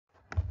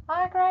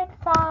Hi grade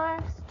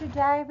 5s,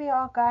 today we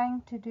are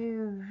going to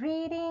do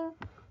reading.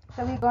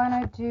 So you're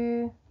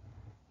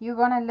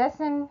going to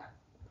listen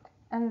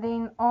and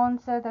then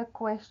answer the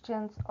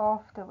questions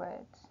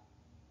afterwards.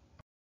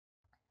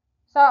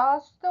 So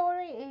our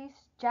story is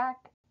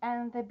Jack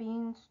and the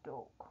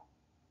Beanstalk.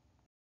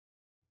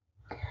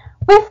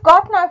 We've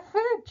got no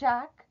food,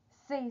 Jack,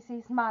 says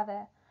his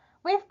mother.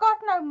 We've got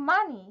no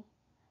money.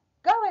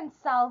 Go and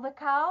sell the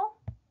cow.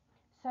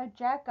 So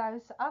Jack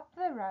goes up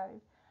the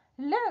road.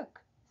 Look,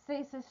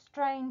 says a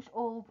strange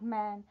old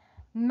man,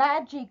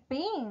 magic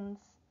beans.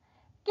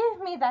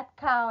 Give me that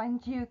cow and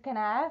you can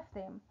have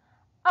them.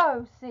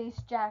 Oh, says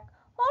Jack,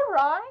 all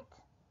right.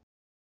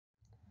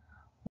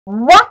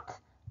 What?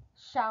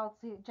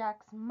 Shouts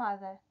Jack's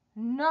mother.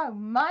 No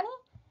money?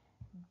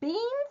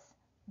 Beans?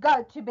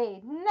 Go to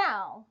bed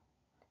now.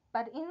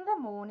 But in the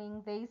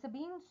morning there's a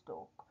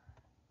beanstalk,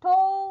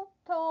 tall,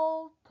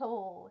 tall,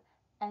 tall,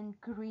 and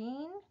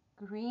green,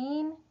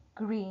 green,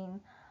 green.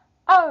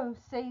 Oh,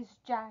 says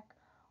Jack,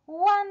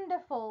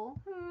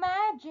 wonderful,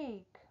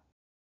 magic.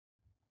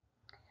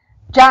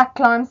 Jack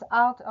climbs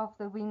out of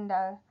the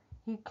window.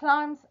 He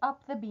climbs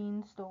up the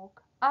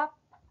beanstalk, up,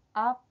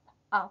 up,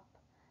 up.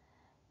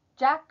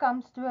 Jack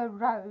comes to a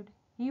road.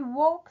 He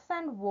walks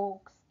and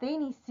walks.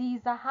 Then he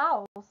sees a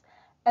house,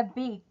 a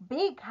big,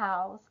 big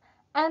house,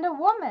 and a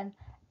woman,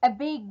 a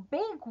big,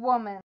 big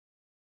woman.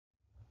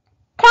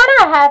 Can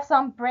I have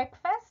some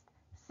breakfast?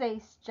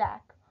 Says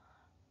Jack.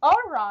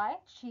 All right,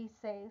 she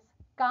says,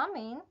 come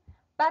in,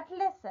 but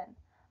listen,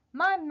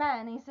 my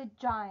man is a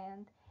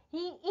giant.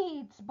 He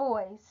eats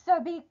boys, so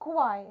be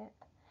quiet.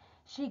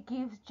 She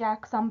gives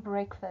Jack some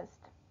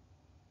breakfast.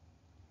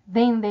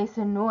 Then there's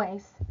a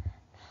noise.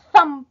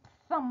 Thump,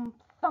 thump,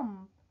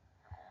 thump.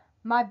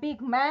 My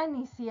big man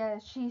is here,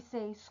 she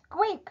says.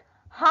 Quick,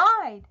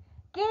 hide,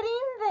 get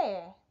in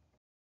there.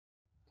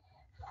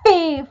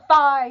 Fee,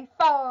 fi,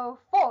 fo,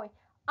 foy.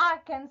 I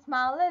can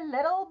smell a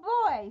little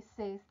boy,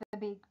 says the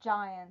big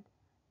giant.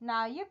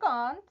 No, you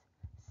can't,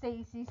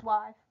 says his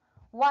wife.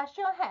 Wash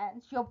your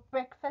hands, your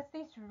breakfast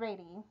is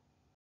ready.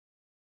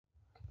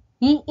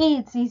 He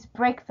eats his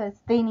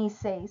breakfast, then he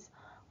says,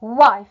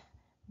 Wife,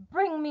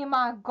 bring me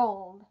my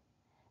gold.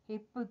 He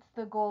puts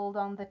the gold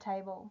on the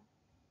table.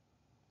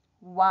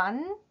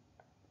 1,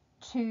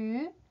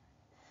 2,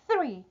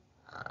 3.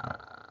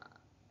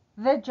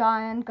 The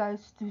giant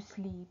goes to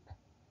sleep.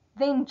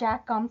 Then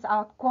Jack comes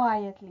out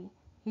quietly.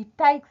 He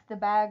takes the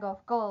bag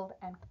of gold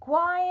and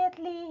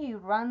quietly he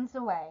runs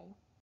away.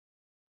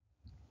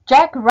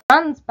 Jack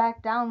runs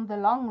back down the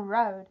long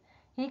road.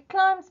 He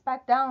climbs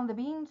back down the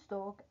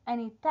beanstalk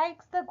and he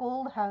takes the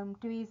gold home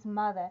to his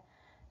mother.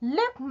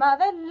 Look,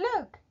 mother,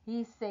 look,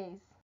 he says.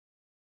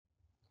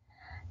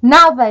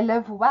 Now they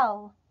live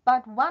well,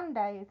 but one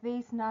day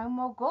there's no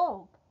more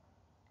gold.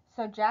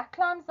 So Jack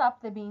climbs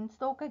up the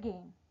beanstalk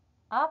again.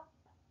 Up,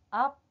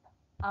 up,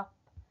 up.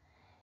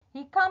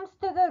 He comes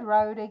to the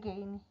road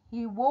again.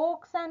 He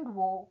walks and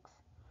walks.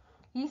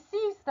 He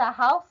sees the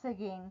house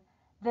again,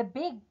 the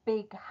big,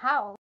 big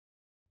house.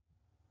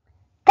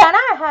 Can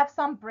I have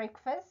some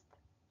breakfast?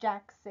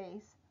 Jack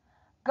says.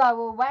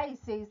 Go away,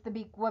 says the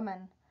big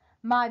woman.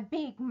 My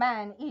big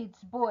man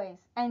eats boys,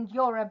 and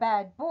you're a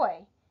bad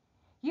boy.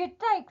 You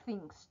take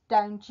things,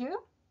 don't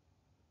you?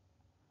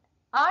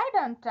 I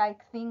don't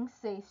take things,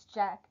 says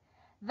Jack.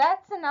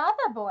 That's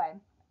another boy.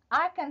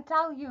 I can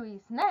tell you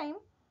his name,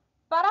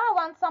 but I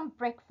want some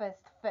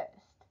breakfast first.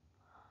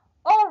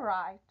 All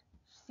right,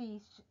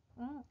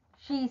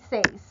 she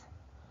says.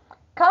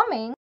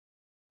 Coming.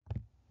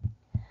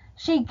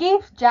 She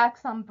gives Jack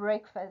some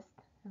breakfast.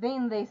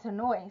 Then there's a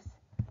noise.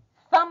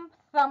 Thump,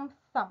 thump,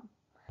 thump.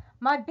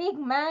 My big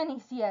man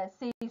is here,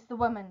 says the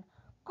woman.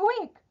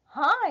 Quick,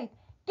 hide,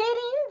 get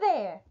in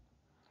there.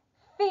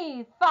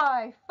 Fee,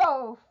 fi,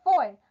 fo,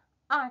 foy.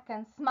 I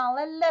can smell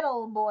a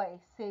little boy,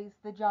 says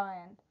the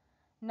giant.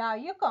 No,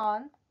 you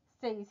can't,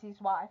 says his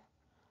wife.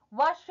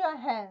 Wash your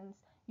hands,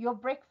 your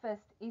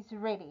breakfast is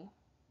ready.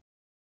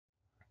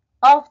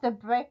 After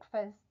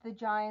breakfast, the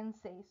giant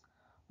says,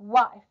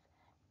 Wife,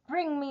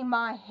 bring me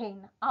my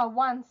hen. I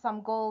want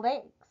some gold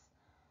eggs.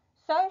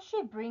 So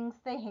she brings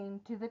the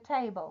hen to the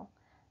table.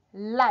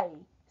 Lay,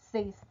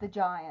 says the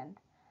giant,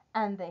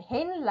 and the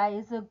hen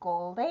lays a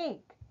gold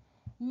egg.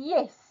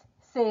 Yes,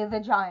 says the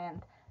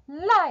giant,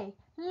 lay,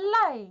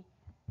 lay.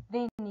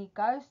 Then he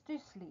goes to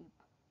sleep.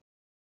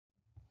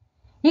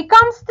 He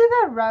comes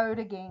to the road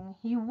again.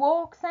 He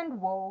walks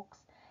and walks.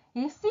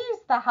 He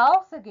sees the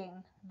house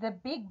again, the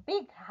big,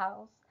 big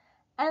house,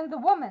 and the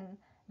woman,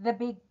 the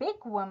big,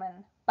 big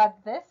woman,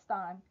 but this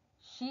time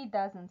she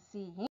doesn't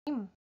see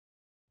him.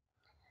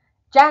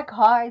 Jack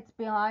hides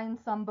behind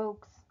some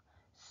books.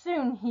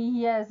 Soon he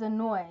hears a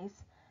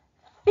noise.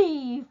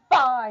 Fee,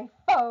 fi,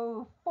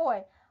 fo,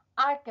 foy.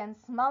 I can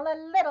smell a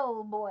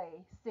little boy,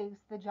 says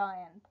the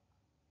giant.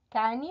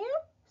 Can you?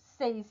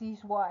 Says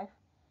his wife.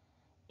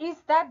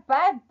 Is that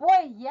bad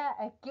boy here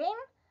again?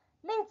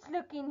 Let's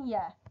look in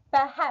here.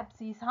 Perhaps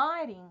he's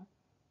hiding.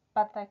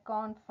 But they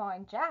can't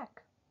find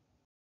Jack.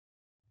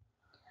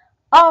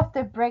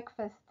 After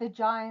breakfast, the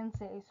giant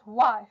says,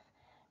 Wife,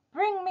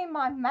 bring me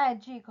my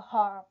magic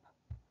harp.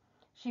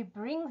 She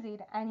brings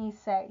it and he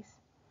says,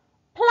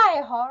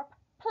 play, harp,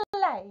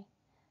 play.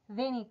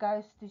 Then he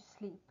goes to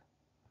sleep.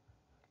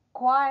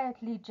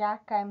 Quietly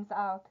Jack comes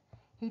out.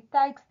 He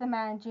takes the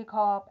magic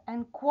harp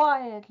and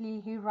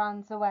quietly he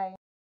runs away.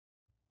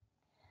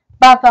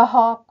 But the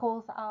harp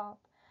calls out,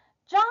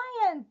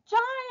 Giant,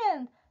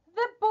 giant,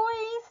 the boy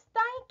is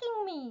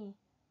taking me.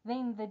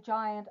 Then the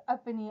giant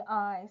opens his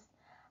eyes.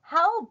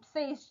 Help,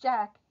 says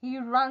Jack. He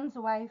runs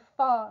away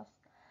fast.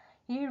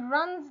 He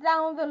runs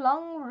down the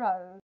long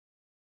road.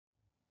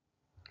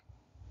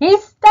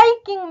 He's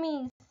taking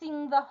me,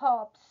 sings the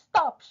harp.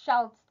 Stop,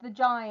 shouts the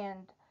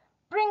giant.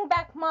 Bring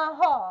back my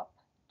harp.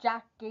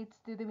 Jack gets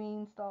to the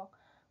beanstalk.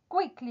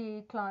 Quickly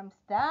he climbs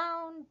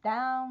down,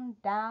 down,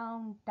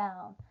 down,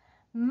 down.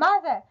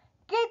 Mother,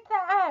 get the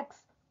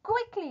axe.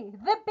 Quickly,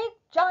 the big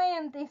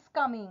giant is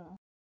coming.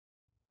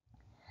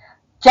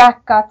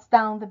 Jack cuts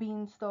down the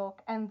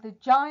beanstalk and the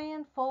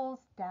giant falls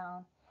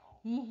down.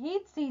 He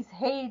hits his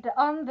head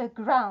on the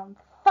ground,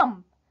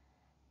 thump,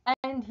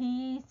 and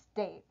he's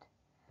dead.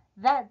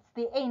 That's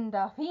the end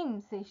of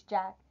him, says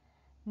Jack.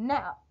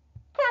 Now,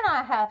 can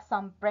I have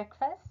some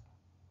breakfast?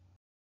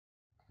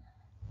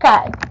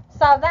 Okay,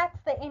 so that's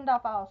the end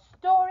of our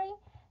story.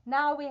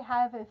 Now we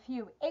have a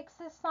few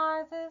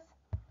exercises.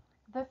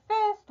 The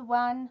first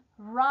one,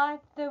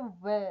 write the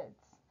words.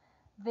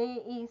 There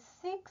is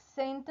 6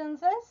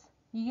 sentences.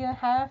 You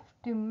have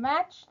to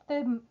match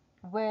the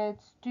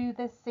words to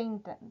the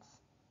sentence.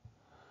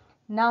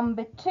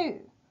 Number 2,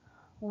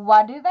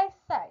 what do they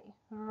say?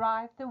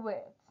 Write the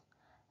words.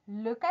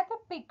 Look at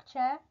the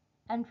picture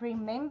and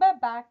remember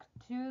back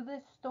to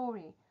the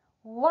story.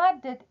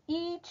 What did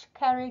each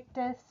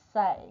character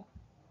say?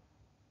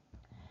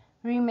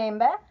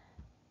 Remember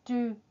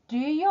to do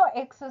your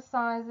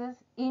exercises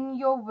in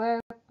your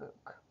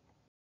workbook.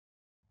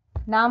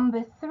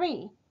 Number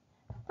 3,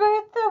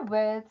 put the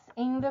words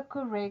in the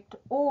correct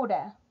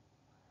order.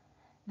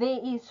 There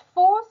is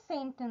 4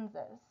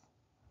 sentences.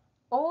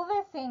 All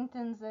the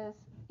sentences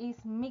is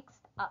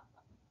mixed up.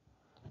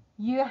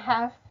 You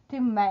have to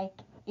make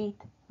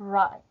it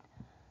right.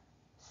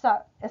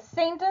 So, a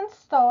sentence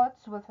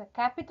starts with a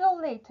capital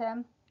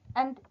letter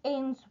and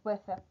ends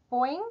with a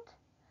point,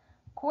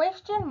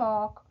 question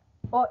mark,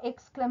 or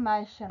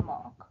exclamation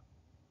mark.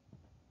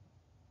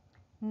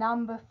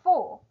 Number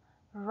 4,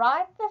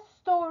 write the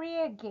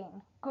story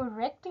again,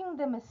 correcting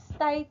the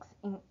mistakes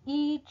in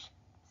each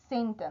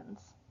sentence.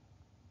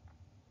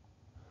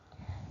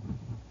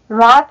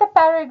 Write the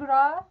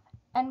paragraph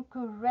and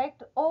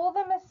correct all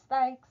the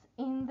mistakes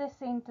in the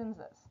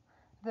sentences.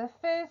 The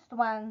first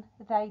one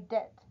they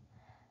did.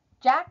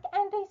 Jack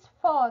and his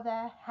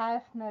father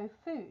have no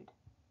food.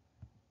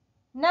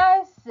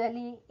 No,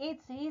 silly,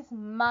 it's his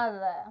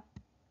mother.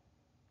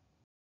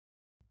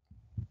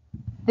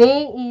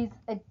 There is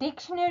a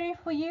dictionary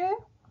for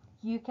you.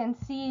 You can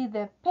see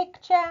the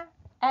picture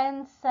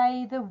and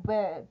say the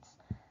words.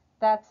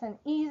 That's an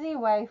easy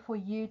way for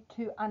you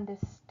to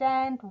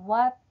understand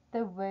what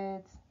the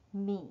words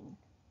mean.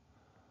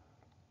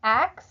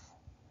 Axe,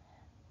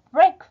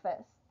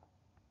 breakfast,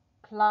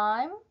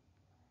 climb,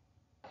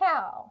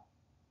 cow,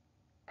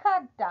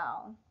 cut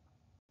down,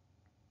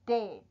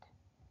 dead,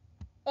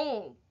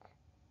 egg,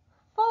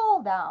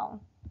 fall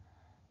down,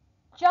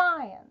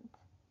 giant,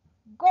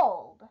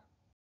 gold,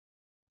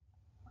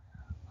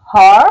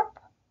 harp,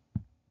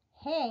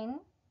 hen,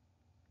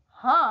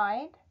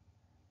 hide,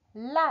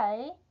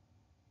 lay,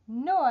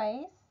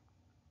 noise,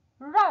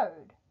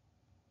 road,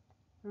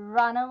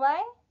 runaway,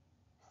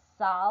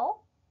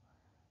 sell,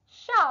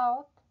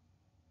 shout,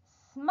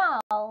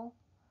 smell,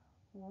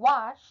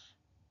 wash,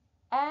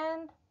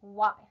 and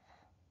wife.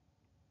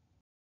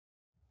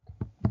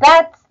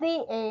 That's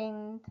the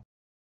end.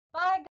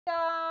 Bye,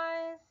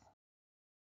 guys.